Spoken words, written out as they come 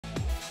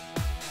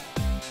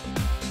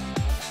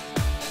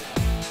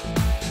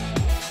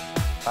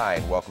Hi,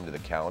 and welcome to the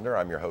calendar.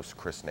 I'm your host,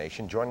 Kris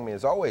Nation. Joining me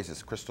as always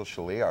is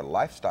Schelle, our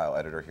lifestyle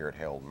editor here at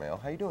Herald-Mail.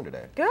 How are you doing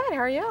today? Good, how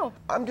are you?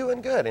 I'm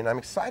doing good, and I'm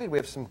excited. We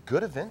have some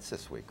good events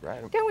this week,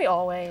 right? Don't we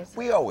always?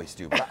 We always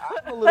do, but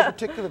I'm a little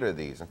particular to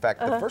these. In fact,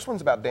 the first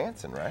one's about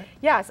dancing, right?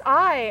 Yes,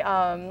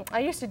 I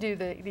used to do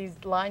these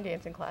line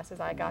dancing classes.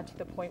 I got to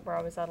the point where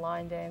I was at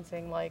line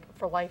dancing like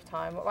for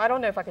lifetime. I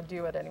don't know if I could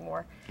do it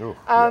anymore. Ooh,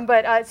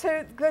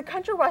 So the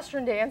Country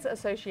Western Dance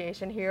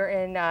Association here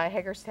in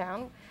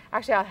Hagerstown,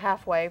 actually out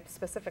halfway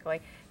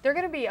specifically, they're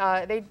going to be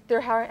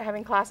they're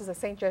having classes at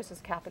St. Joseph's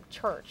Catholic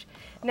Church.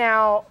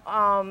 Now,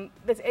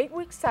 it's an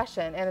 8-week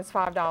session and it's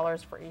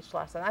 $5 for each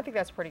lesson. I think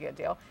that's a pretty good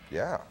deal.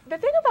 Yeah. The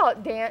thing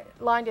about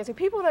line dancing,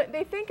 people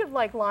they think of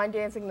like line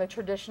dancing in the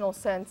traditional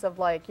sense of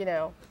like, you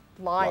know,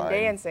 line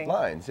dancing.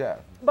 Lines, yeah.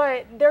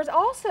 But there's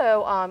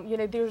also, you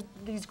know, there's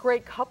these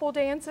great couple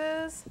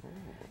dances,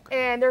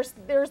 and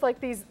there's like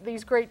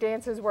these great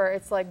dances where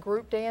it's like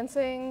group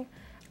dancing.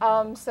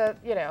 So,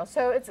 you know,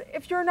 so it's,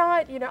 if you're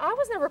not, you know, I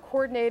was never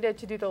coordinated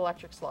to do the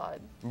electric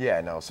slide.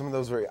 Yeah, no, some of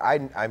those were, I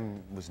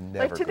was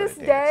never like to good this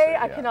at day,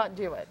 dancing, I cannot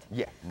do it.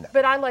 Yeah, no.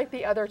 But I like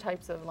the other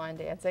types of line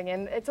dancing,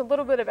 and it's a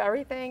little bit of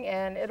everything,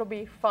 and it'll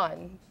be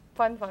fun.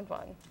 Fun.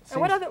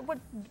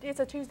 And it's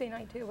a Tuesday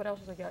night too. What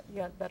else you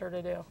got better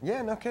to do?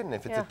 Yeah, no kidding.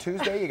 If it's a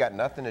Tuesday, you got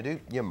nothing to do,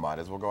 you might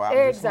as well go out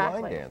and do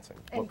some line dancing.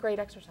 And great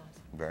exercise.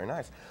 Very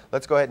nice.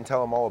 Let's go ahead and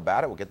tell them all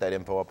about it. We'll get that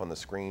info up on the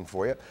screen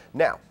for you.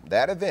 Now,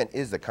 that event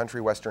is the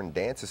Country Western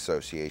Dance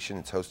Association.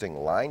 It's hosting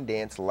line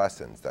dance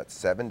lessons. That's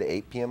 7 to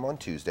 8 p.m. on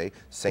Tuesday.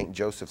 St.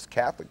 Joseph's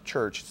Catholic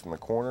Church. It's on the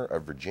corner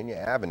of Virginia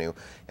Avenue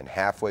and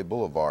Halfway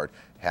Boulevard.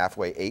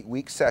 Halfway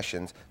 8-week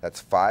sessions.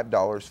 That's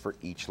 $5 for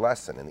each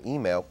lesson, and the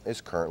email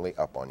is currently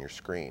up on your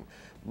screen.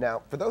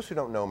 Now, for those who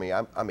don't know me,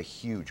 I'm a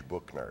huge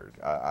book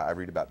nerd. I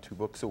read about 2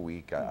 books a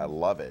week. I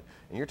love it.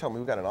 And you're telling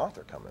me we've got an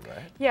author coming,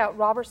 right? Yeah,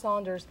 Robert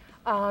Saunders.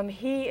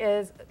 He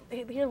is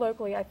here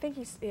locally. I think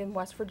he's in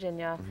West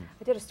Virginia.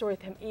 I did a story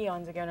with him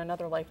eons ago in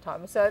another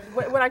lifetime. So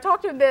when I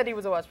talked to him then, he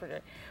was in West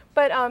Virginia.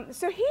 But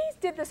so he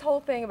did this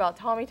whole thing about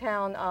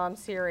Tommytown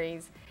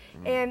series.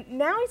 And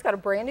now he's got a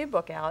brand new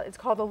book out. It's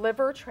called The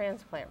Liver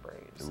Transplant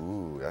Blues.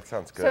 Ooh, that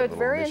sounds good. So it's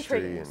very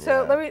intriguing.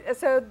 So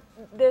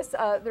there's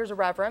a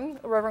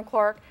Reverend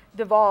Clark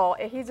Duvall,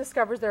 and he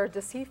discovers there are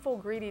deceitful,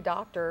 greedy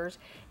doctors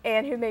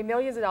and who made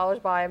millions of dollars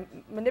by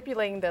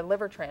manipulating the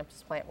liver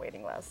transplant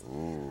waiting list.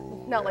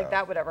 Ooh, Not like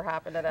that would ever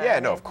happen today. Yeah,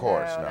 no, of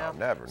course, no,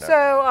 never.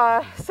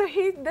 So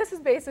this is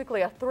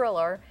basically a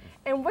thriller.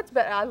 And what's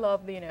better, I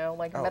love the, you know,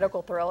 like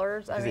medical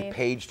thrillers. I mean, a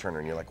page turner,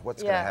 and you're like,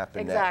 what's going to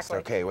happen next?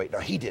 Okay, wait, no,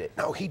 he did it.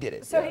 No, he did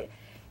it. So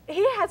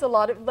he has a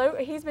lot of,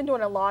 he's been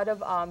doing a lot of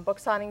book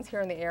signings here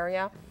in the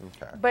area.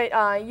 Okay.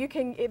 But you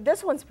can,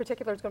 this one's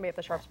particular is going to be at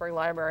the Sharpsburg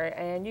Library,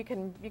 and you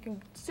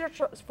can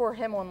search for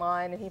him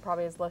online, and he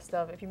probably has a list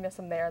of, if you miss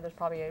him there's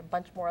probably a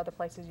bunch more other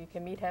places you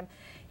can meet him.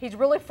 He's a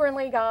really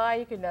friendly guy.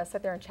 You can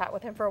sit there and chat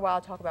with him for a while,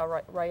 talk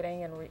about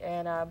writing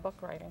and book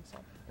writing. So.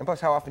 And plus,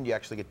 how often do you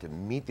actually get to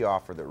meet the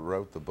author that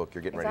wrote the book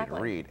you're getting ready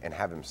to read and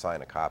have him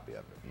sign a copy of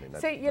it? I mean,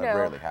 that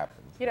rarely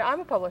happens. You know,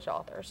 I'm a published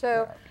author,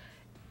 so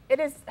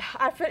it is.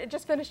 I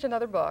just finished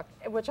another book,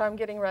 which I'm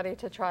getting ready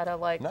to try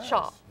to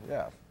shop.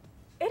 Yeah.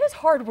 It is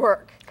hard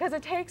work because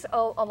it takes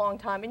a long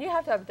time, and you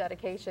have to have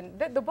dedication.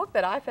 The book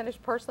that I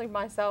finished personally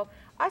myself,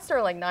 I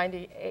started like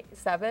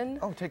 97.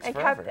 Oh, it takes and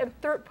forever.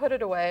 Put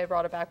it away,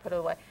 brought it back, put it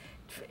away.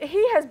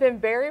 He has been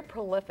very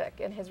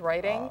prolific in his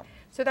writing.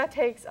 So that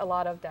takes a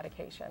lot of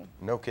dedication.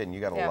 No kidding,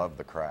 you got to love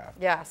the craft.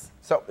 Yes.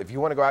 So if you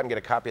want to go out and get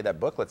a copy of that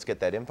book, let's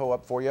get that info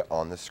up for you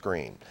on the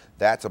screen.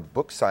 That's a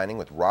book signing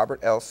with Robert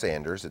L.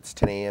 Sanders. It's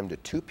 10 a.m. to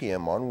 2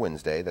 p.m. on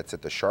Wednesday. That's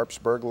at the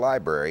Sharpsburg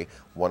Library,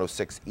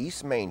 106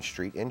 East Main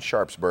Street in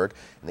Sharpsburg.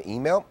 And the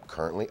email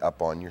currently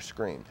up on your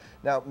screen.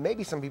 Now,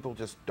 maybe some people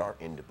just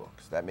aren't into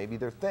books. That may be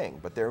their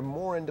thing, but they're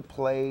more into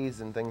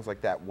plays and things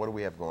like that. What do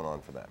we have going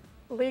on for them?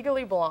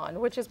 Legally Blonde,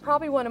 which is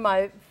probably one of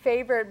my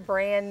favorite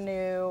brand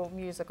new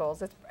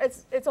musicals.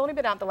 It's only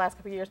been out the last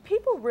couple of years.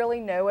 People really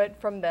know it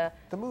from the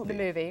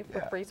movie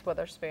with Reese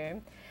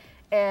Witherspoon.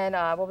 And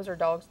what was her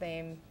dog's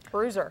name?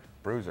 Bruiser.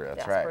 Bruiser,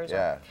 that's right. Bruiser.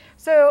 Yeah.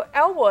 So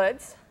Elle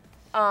Woods,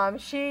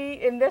 she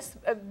in this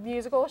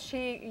musical,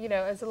 she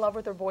is in love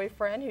with her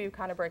boyfriend who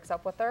kind of breaks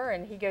up with her,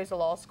 and he goes to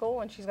law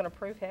school, and she's going to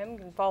prove him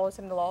and follows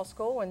him to law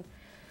school, and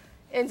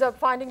ends up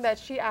finding that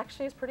she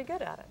actually is pretty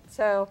good at it.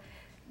 So.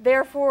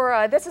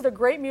 Therefore, this is a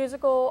great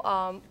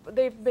musical.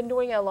 They've been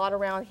doing it a lot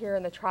around here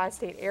in the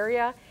tri-state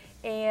area,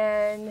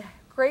 and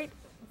great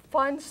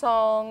fun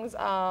songs.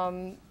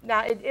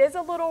 Now, it is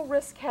a little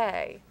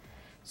risque,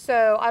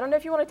 so I don't know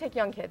if you want to take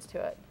young kids to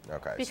it.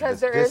 Okay. Because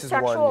there is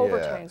sexual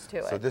overtones to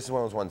it. So this is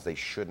one of those ones they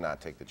should not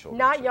take the children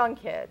Not to. young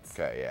kids.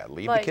 Okay, yeah.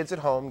 Leave the kids at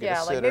home, get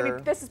a sitter.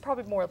 Maybe this is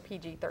probably more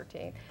PG-13.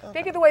 Okay.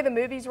 Think of the way the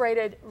movie's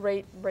rated,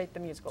 rate the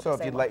musical. So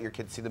if you'd let your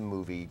kids see the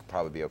movie, you'd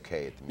probably be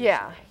okay at the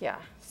musical. Yeah.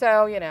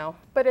 So,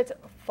 but it's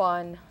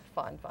fun.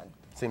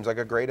 Seems like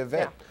a great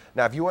event. Yeah.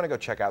 Now, if you want to go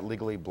check out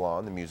Legally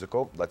Blonde, the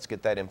musical, let's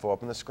get that info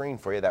up on the screen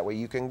for you. That way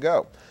you can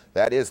go.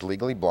 That is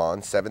Legally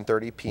Blonde,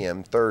 7:30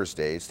 p.m.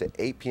 Thursdays to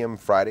 8 p.m.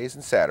 Fridays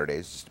and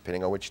Saturdays,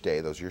 depending on which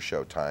day. Those are your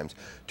show times.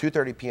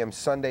 2:30 p.m.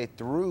 Sunday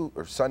through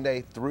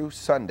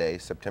Sunday,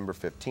 September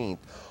 15th.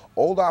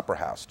 Old Opera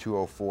House,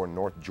 204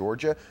 North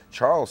Georgia,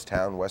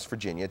 Charlestown, West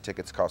Virginia.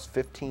 Tickets cost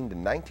 $15 to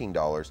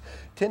 $19,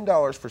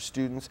 $10 for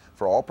students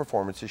for all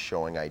performances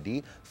showing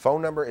ID.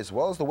 Phone number as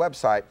well as the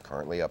website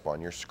currently up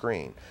on your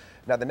screen.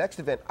 Now, the next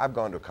event, I've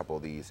gone to a couple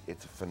of these.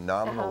 It's a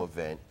phenomenal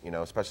event, you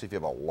know, especially if you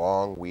have a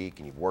long week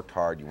and you've worked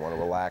hard, you want to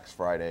relax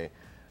Friday.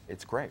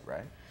 It's great,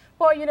 right?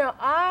 Well, you know,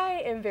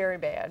 I am very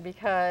bad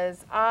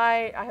because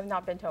I have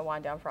not been to a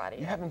Wind Down Friday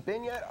You yet. haven't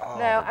been yet? Oh,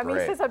 No, I mean,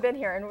 great. since I've been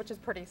here, and which is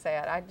pretty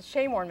sad.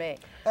 Shame on me.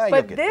 You'll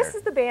But get this there.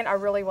 is the band I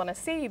really want to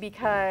see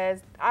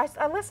because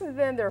I listen to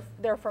them.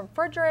 They're from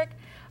Frederick.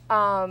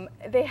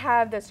 They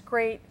have this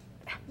great.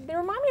 They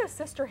remind me of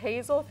Sister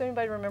Hazel, if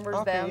anybody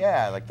remembers them.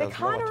 Yeah, like they those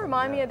kind of military,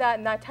 remind me yeah. of that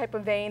in that type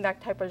of vein,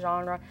 that type of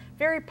genre.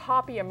 Very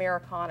poppy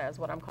Americana is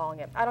what I'm calling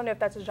it. I don't know if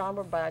that's a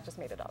genre, but I just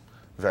made it up.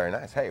 Very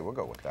nice. Hey, we'll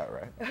go with that,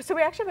 right? So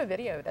we actually have a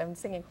video of them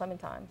singing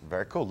Clementine.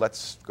 Very cool.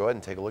 Let's go ahead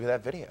and take a look at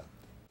that video.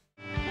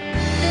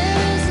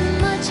 There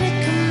isn't much I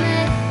can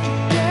make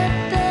it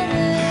get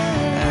better.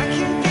 I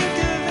can't think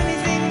of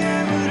anything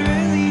that would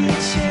really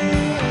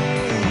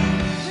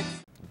change.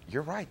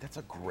 You're right. That's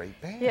a great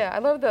band. Yeah, I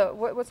love the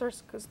what's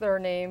their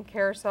name?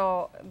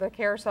 The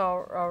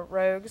Carousel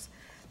Rogues.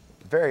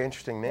 Very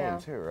interesting name Yeah.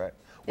 too, right?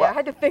 Yeah, I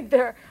had to think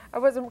there. I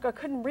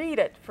couldn't read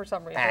it for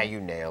some reason. You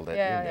nailed it.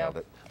 Yeah, you nailed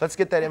yeah. it. Let's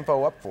get that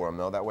info up for them,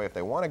 though. That way, if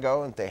they want to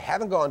go and if they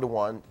haven't gone to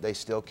one, they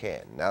still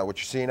can. Now, what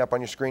you're seeing up on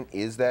your screen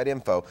is that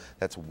info.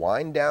 That's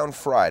Wind Down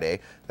Friday.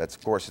 That's,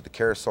 of course, at the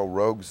Carousel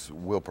Rogues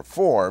will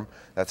perform.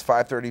 That's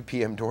 5:30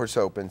 p.m. doors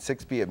open,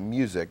 6 p.m.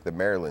 music, the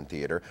Maryland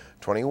Theater,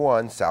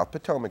 21 South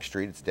Potomac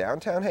Street. It's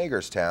downtown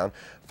Hagerstown.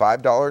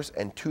 $5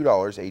 and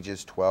 $2,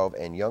 ages 12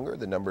 and younger.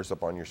 The number's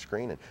up on your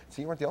screen. And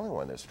see, you weren't the only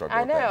one that struggled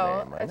I with that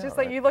know. name. It's just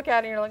right? like you look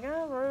at it and you're like,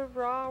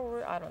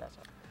 oh, I don't know.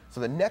 So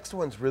the next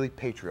one's really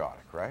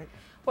patriotic, right?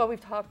 Well, we've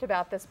talked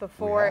about this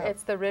before. have.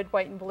 It's the Red,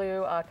 White, and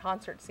Blue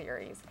concert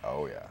series.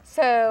 Oh, yeah.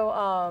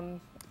 So,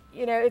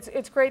 you know,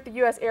 it's great. The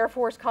U.S. Air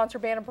Force Concert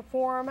Band will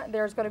perform.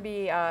 There's going to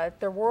be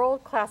the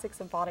World Classic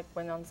Symphonic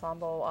Wind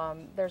Ensemble.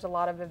 There's a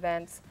lot of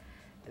events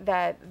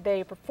that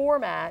they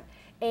perform at.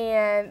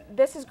 And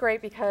this is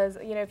great because,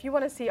 you know, if you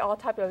want to see all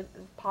type of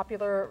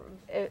popular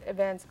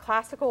events,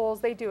 classicals,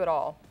 they do it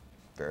all.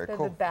 Very They're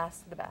cool. the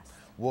best, the best.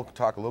 We'll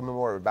talk a little bit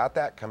more about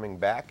that coming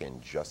back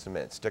in just a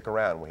minute. Stick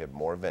around. We have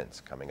more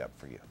events coming up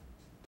for you.